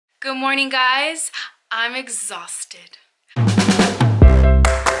Good morning, guys. I'm exhausted.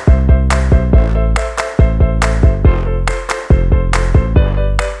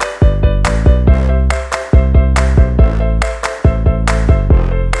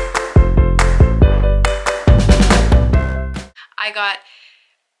 I got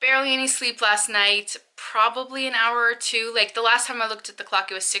barely any sleep last night, probably an hour or two. Like the last time I looked at the clock,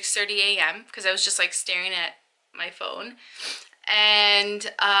 it was 6:30 a.m. because I was just like staring at my phone. And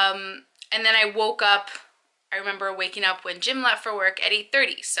then I woke up. I remember waking up when Jim left for work at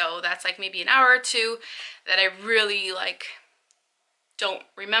 8:30. So that's like maybe an hour or two that I really like don't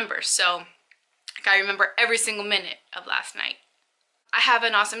remember. So I remember every single minute of last night. I have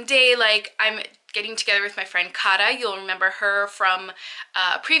an awesome day. Like, I'm getting together with my friend Kara. You'll remember her from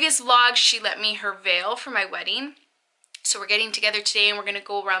a previous vlog. She lent me her veil for my wedding. So we're getting together today and we're going to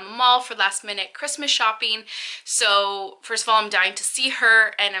go around the mall for last minute Christmas shopping. So first of all, I'm dying to see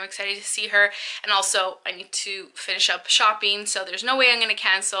her and I'm excited to see her. And also I need to finish up shopping. So there's no way I'm going to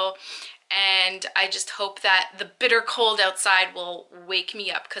cancel. And I just hope that the bitter cold outside will wake me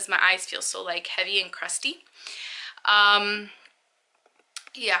up because my eyes feel so like heavy and crusty.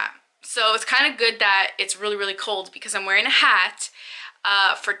 Yeah, so it's kind of good that it's really cold because I'm wearing a hat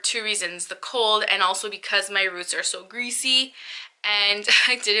for two reasons. The cold and also because my roots are so greasy and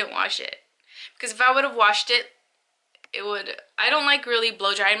I didn't wash it. Because if I would have washed it, I don't like really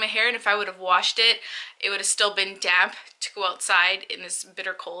blow drying my hair, and if I would have washed it, it would have still been damp to go outside in this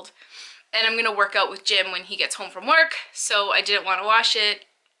bitter cold. And I'm going to work out with Jim when he gets home from work, so I didn't want to wash it.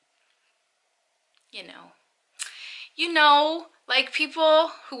 You know, like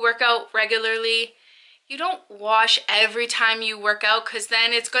people who work out regularly, you don't wash every time you work out because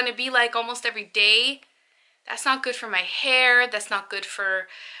then it's going to be like almost every day. That's not good for my hair. That's not good for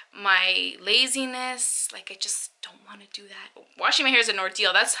my laziness. Like, I just don't want to do that. Washing my hair is an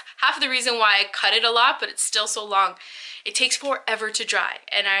ordeal. That's half of the reason why I cut it a lot, but it's still so long. It takes forever to dry,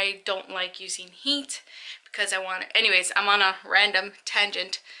 and I don't like using heat because I want it. Anyways, I'm on a random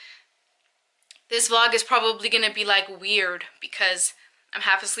tangent. This vlog is probably going to be like weird because I'm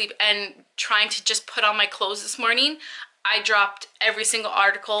half asleep and trying to just put on my clothes this morning. I dropped every single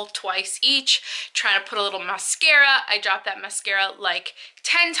article twice each, trying to put a little mascara. I dropped that mascara like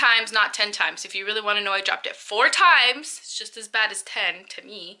 10 times, not 10 times. If you really want to know, I dropped it 4 times. It's just as bad as 10 to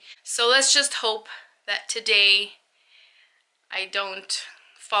me. So let's just hope that today I don't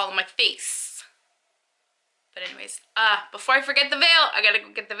fall on my face. But anyways, before I forget the veil, I gotta go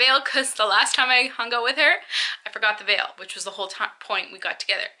get the veil because the last time I hung out with her, I forgot the veil, which was the whole point we got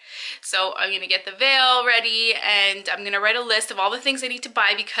together. So I'm gonna get the veil ready and I'm gonna write a list of all the things I need to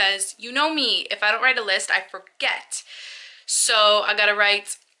buy because you know me, if I don't write a list, I forget. So I gotta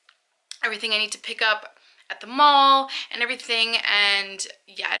write everything I need to pick up at the mall and everything, and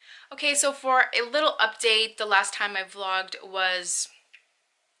yeah. Okay, so for a little update, the last time I vlogged was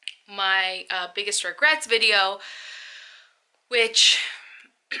my biggest regrets video, which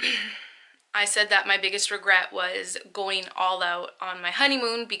I said that my biggest regret was going all out on my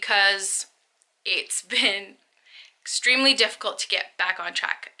honeymoon because it's been extremely difficult to get back on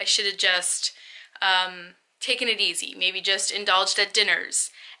track. I should have just taken it easy, maybe just indulged at dinners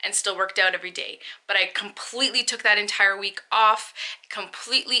and still worked out every day. But I completely took that entire week off,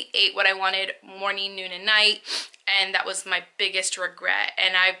 completely ate what I wanted morning, noon, and night, and that was my biggest regret.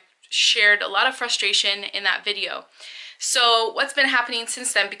 And I've shared a lot of frustration in that video. So what's been happening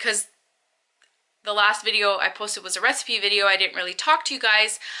since then, because the last video I posted was a recipe video, I didn't really talk to you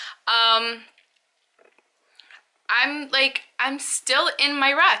guys. I'm still in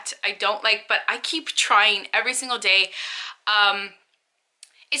my rut. But I keep trying every single day.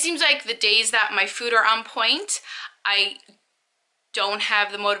 It seems like the days that my food are on point, I don't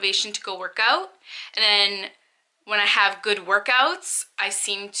have the motivation to go work out. And then when I have good workouts, I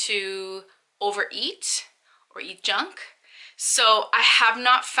seem to overeat or eat junk. So I have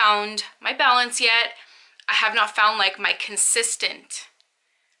not found my balance yet. I have not found like my consistent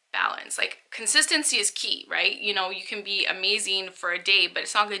balance. Like, consistency is key, right? You know, you can be amazing for a day, but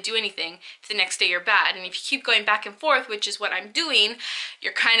it's not going to do anything if the next day you're bad. And if you keep going back and forth, which is what I'm doing,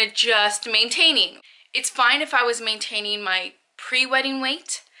 you're kind of just maintaining. It's fine if I was maintaining my pre-wedding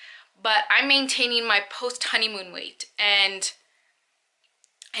weight, but I'm maintaining my post-honeymoon weight. And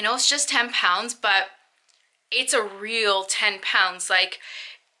I know it's just 10 pounds, but it's a real 10 pounds. Like,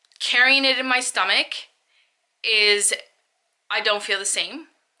 carrying it in my stomach I don't feel the same.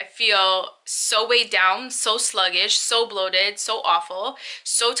 I feel so weighed down, so sluggish, so bloated, so awful,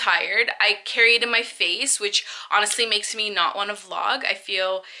 so tired. I carry it in my face, which honestly makes me not want to vlog. I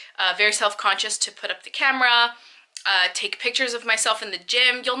feel very self-conscious to put up the camera. take pictures of myself in the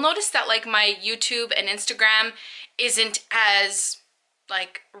gym. You'll notice that like my YouTube and Instagram isn't as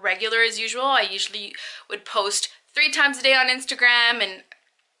like regular as usual. I usually would post 3 times a day on Instagram and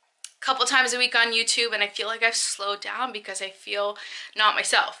a couple times a week on YouTube, and I feel like I've slowed down because I feel not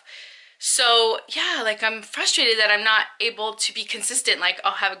myself. So yeah, like I'm frustrated that I'm not able to be consistent. Like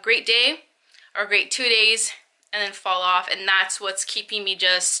I'll have a great day or a great 2 days and then fall off, and that's what's keeping me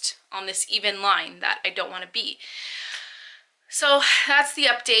just on this even line that I don't want to be. So that's the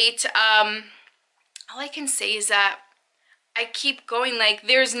update. All I can say is that I keep going. Like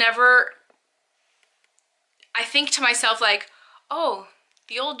there's never, I think to myself like, oh,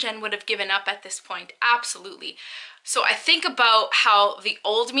 the old Jen would have given up at this point. Absolutely. So I think about how the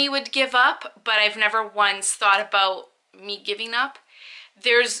old me would give up, but I've never once thought about me giving up.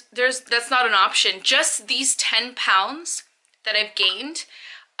 That's not an option. Just these 10 pounds that I've gained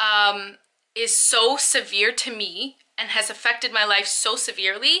is so severe to me and has affected my life so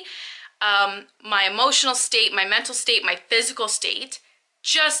severely. My emotional state, my mental state, my physical state,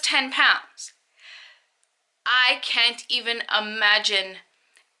 just 10 pounds. I can't even imagine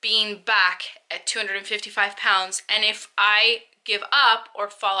being back at 255 pounds. And if I give up or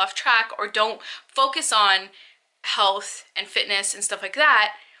fall off track or don't focus on health and fitness and stuff like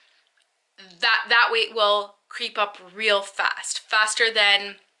that, that weight will creep up real fast, faster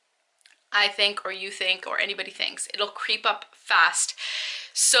than I think or you think or anybody thinks. It'll creep up fast.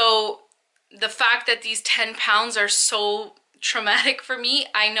 So the fact that these 10 pounds are so traumatic for me,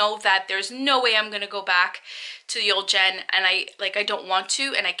 I know that there's no way I'm gonna go back to the old Jen, and I don't want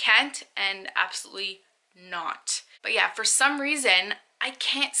to, and I can't, and absolutely not. But yeah, for some reason I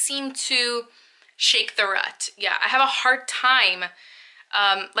can't seem to shake the rut. Yeah, I have a hard time.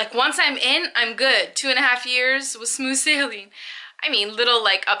 Like once I'm in, I'm good. 2.5 years was smooth sailing. I mean, little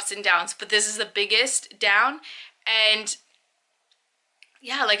like ups and downs, but this is the biggest down. And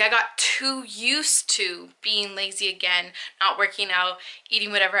yeah, like I got too used to being lazy again, not working out,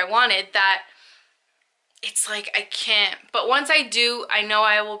 eating whatever I wanted, that it's like I can't. But once I do, I know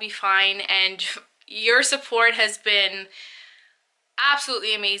I will be fine, and your support has been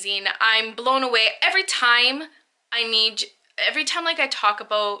absolutely amazing. I'm blown away every time like I talk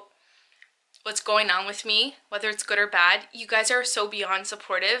about what's going on with me, whether it's good or bad. You guys are so beyond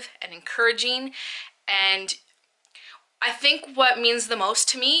supportive and encouraging, and I think what means the most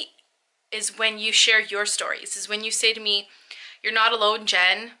to me is when you share your stories, is when you say to me, you're not alone,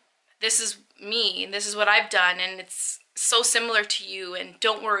 Jen. This is me, and this is what I've done, and it's so similar to you, and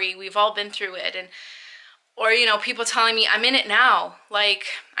don't worry, we've all been through it. And or, you know, people telling me, I'm in it now, like,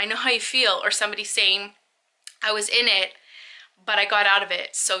 I know how you feel. Or somebody saying, I was in it, but I got out of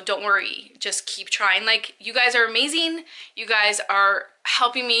it, so don't worry, just keep trying. Like, you guys are amazing. You guys are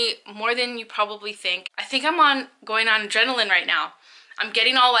helping me more than you probably think. I think I'm going on adrenaline right now. I'm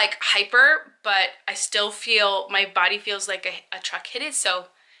getting all like hyper, but I still feel, my body feels like a truck hit it. So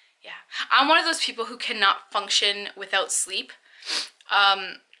yeah, I'm one of those people who cannot function without sleep.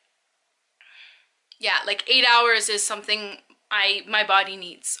 Yeah, like 8 hours is something my body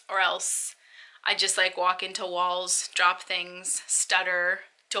needs, or else I just like walk into walls, drop things, stutter,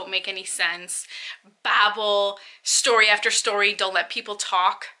 don't make any sense, babble, story after story, don't let people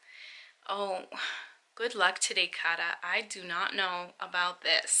talk. Oh, good luck today, Kata. I do not know about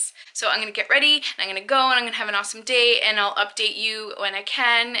this. So I'm gonna get ready, and I'm gonna go, and I'm gonna have an awesome day, and I'll update you when I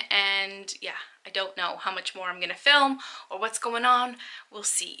can. And yeah, I don't know how much more I'm gonna film or what's going on. We'll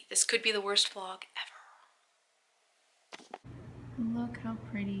see. This could be the worst vlog ever. Look how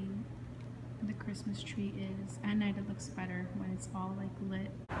pretty the Christmas tree is. At night it looks better when it's all like lit.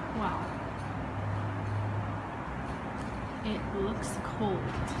 Wow. It looks cold.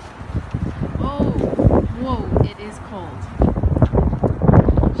 Oh, whoa, it is cold.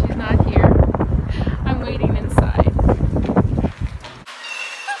 She's not here. I'm waiting inside.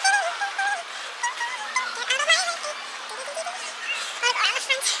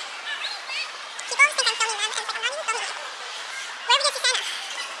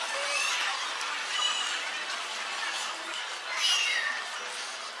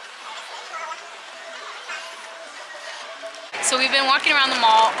 So we've been walking around the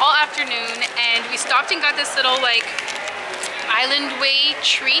mall all afternoon, and we stopped and got this little like Island Way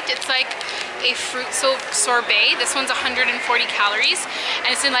treat. It's like a fruit sorbet. This one's 140 calories,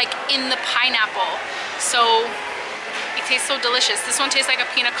 and it's in the pineapple. So it tastes so delicious. This one tastes like a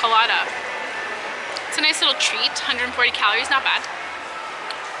pina colada. It's a nice little treat. 140 calories, not bad.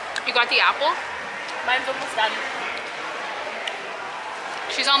 You got the apple. Mine's almost done.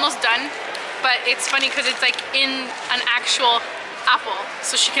 She's almost done. But it's funny because it's like in an actual apple,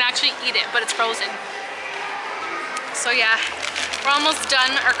 so she can actually eat it, but it's frozen. So yeah, we're almost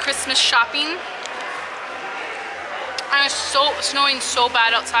done our Christmas shopping. And it's snowing so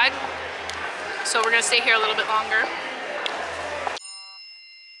bad outside, so we're gonna stay here a little bit longer.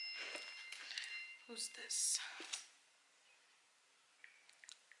 Who's this?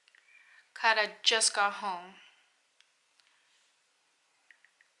 Kata just got home.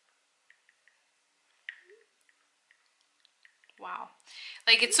 Wow.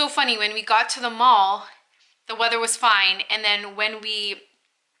 Like, it's so funny, when we got to the mall, the weather was fine, and then when we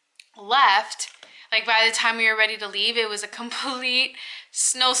left, like by the time we were ready to leave, it was a complete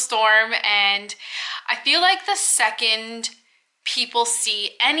snowstorm. And I feel like the second people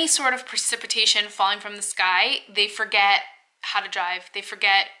see any sort of precipitation falling from the sky, they forget how to drive. They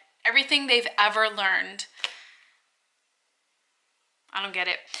forget everything they've ever learned. I don't get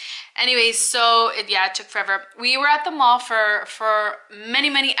it. Anyways, so it took forever. We were at the mall for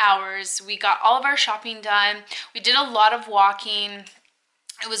many hours. We got all of our shopping done. We did a lot of walking.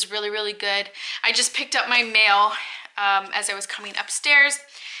 It was really good. I just picked up my mail as I was coming upstairs,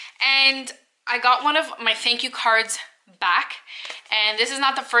 and I got one of my thank you cards back. And this is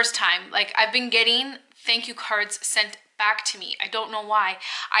not the first time. Like, I've been getting thank you cards sent back to me. I don't know why.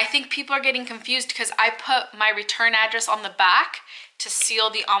 I think people are getting confused because I put my return address on the back to seal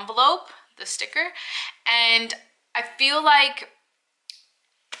the envelope, the sticker. And I feel like,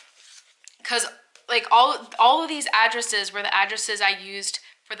 because like all of these addresses were the addresses I used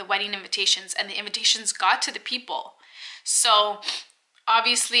for the wedding invitations, and the invitations got to the people. So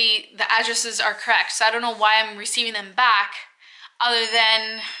obviously the addresses are correct. So I don't know why I'm receiving them back, other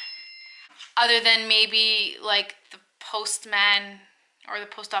than maybe like the postman or the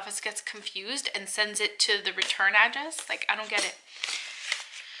post office gets confused and sends it to the return address. Like, I don't get it.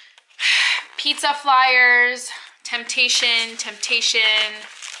 Pizza flyers, temptation,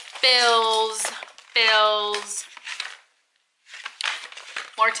 bills,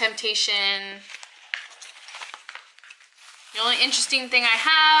 more temptation. The only interesting thing I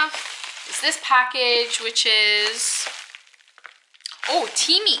have is this package, which is, oh,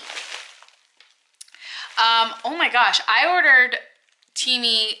 Teamy. Oh my gosh, I ordered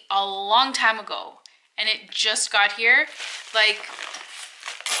Teamy a long time ago, and it just got here. Like,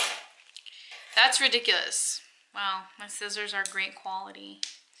 that's ridiculous. Wow, my scissors are great quality.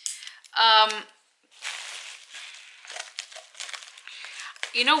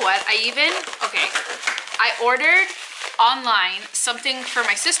 You know what? I ordered online something for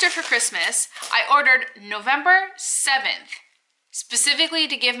my sister for Christmas. I ordered November 7th, specifically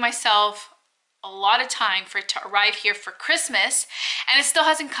to give myself a lot of time for it to arrive here for Christmas, and it still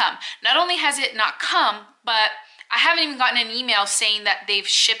hasn't come. Not only has it not come, but I haven't even gotten an email saying that they've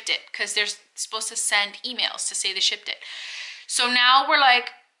shipped it, because they're supposed to send emails to say they shipped it. So now we're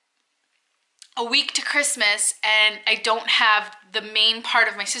like a week to Christmas, and I don't have the main part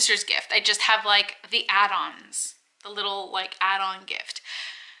of my sister's gift. I just have like the add-ons, the little like add-on gift.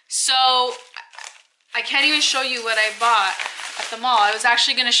 So I can't even show you what I bought at the mall. I was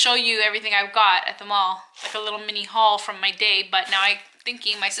actually going to show you everything I got at the mall, like a little mini haul from my day, but now I'm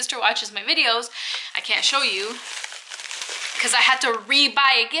thinking my sister watches my videos, I can't show you, because I had to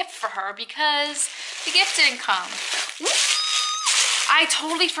re-buy a gift for her because the gift didn't come. I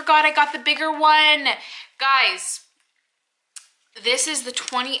totally forgot I got the bigger one. Guys, this is the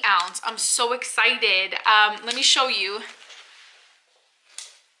 20 ounce. I'm so excited. Let me show you.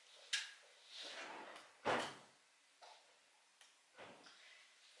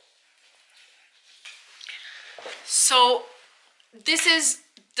 So this is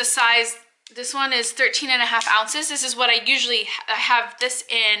the size. This one is 13.5 ounces. This is what I usually have this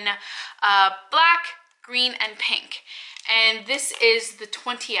in black, green, and pink. And this is the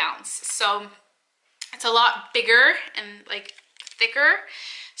 20 ounce. So it's a lot bigger and like thicker.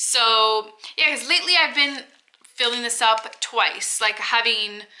 So yeah, because lately I've been filling this up twice, like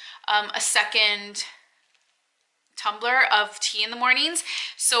having a second tumbler of tea in the mornings.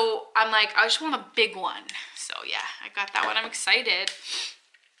 So I'm like, I just want a big one. So yeah, I got that one. I'm excited.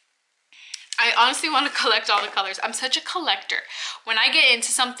 I honestly want to collect all the colors. I'm such a collector. When I get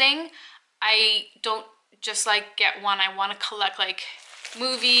into something, I don't just like get one. I want to collect like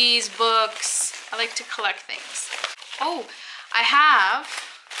movies, books. I like to collect things. Oh, I have,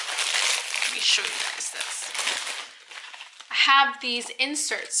 let me show you guys this. I have these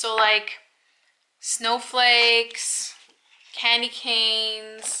inserts. So like snowflakes, candy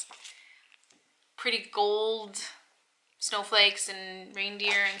canes, pretty gold snowflakes and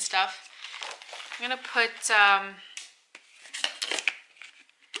reindeer and stuff. I'm gonna put I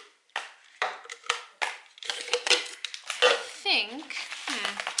think,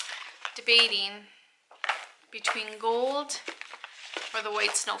 debating. between gold or the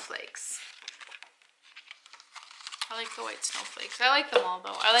white snowflakes. I like the white snowflakes. I like them all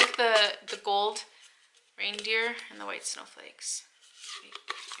though. I like the gold reindeer and the white snowflakes. Wait,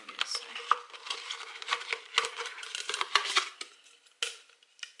 maybe this way.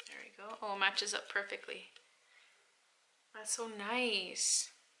 There we go. Oh, it matches up perfectly. That's so nice.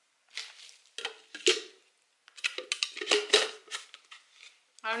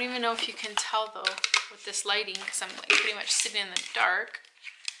 I don't even know if you can tell though with this lighting because I'm like pretty much sitting in the dark.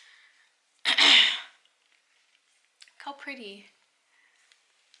 Look how pretty.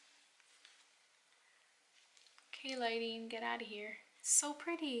 Okay, lighting, get out of here. It's so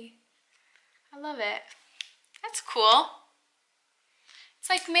pretty. I love it. That's cool. It's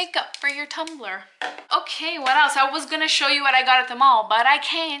like makeup for your tumbler. Okay, what else? I was gonna show you what I got at the mall, but I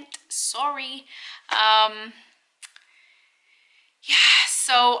can't. Sorry. Yeah,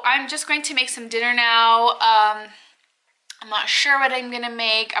 so I'm just going to make some dinner now. I'm not sure what I'm gonna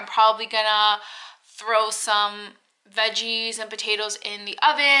make. I'm probably gonna throw some veggies and potatoes in the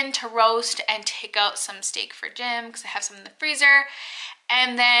oven to roast and take out some steak for Jim because I have some in the freezer.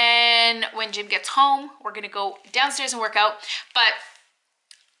 And then when Jim gets home, we're gonna go downstairs and work out. But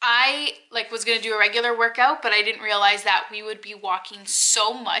I was gonna do a regular workout, but I didn't realize that we would be walking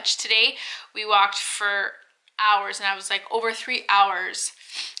so much today. We walked for hours, and I was like over 3 hours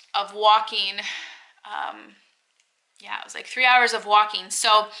of walking. Yeah, it was like 3 hours of walking.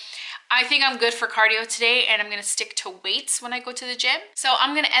 So I think I'm good for cardio today, and I'm gonna stick to weights when I go to the gym. So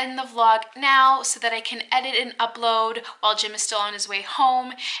I'm gonna end the vlog now so that I can edit and upload while Jim is still on his way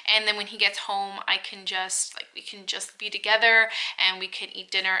home. And then when he gets home, I can just, we can just be together and we can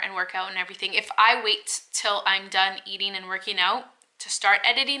eat dinner and work out and everything. If I wait till I'm done eating and working out to start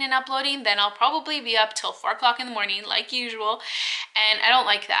editing and uploading, then I'll probably be up till 4 o'clock in the morning like usual. And I don't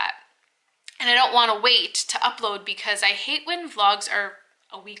like that. And I don't want to wait to upload because I hate when vlogs are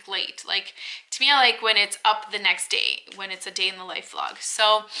a week late. Like, to me, I like when it's up the next day, when it's a day in the life vlog.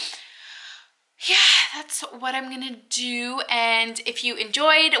 So yeah, that's what I'm gonna do. And if you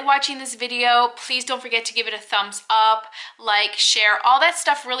enjoyed watching this video, please don't forget to give it a thumbs up, like, share. All that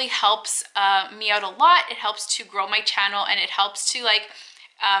stuff really helps me out a lot. It helps to grow my channel, and it helps to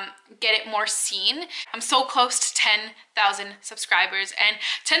get it more seen. I'm so close to 10,000 subscribers, and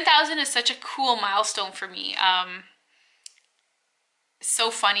 10,000 is such a cool milestone for me. It's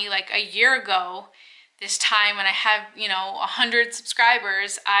so funny, like a year ago this time when I have 100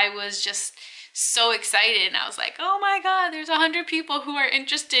 subscribers, I was just so excited, and I was like, oh my god, there's 100 people who are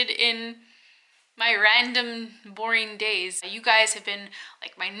interested in my random boring days. You guys have been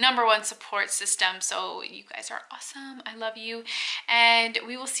like my #1 support system, so you guys are awesome. I love you, and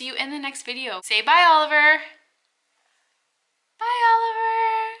we will see you in the next video. Say bye, Oliver. Bye,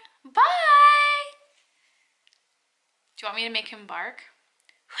 Oliver. Bye. Do you want me to make him bark?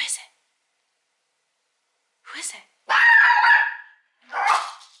 Who is it? Who is it?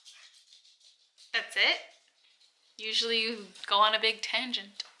 That's it? Usually you go on a big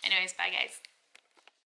tangent. Anyways, bye guys.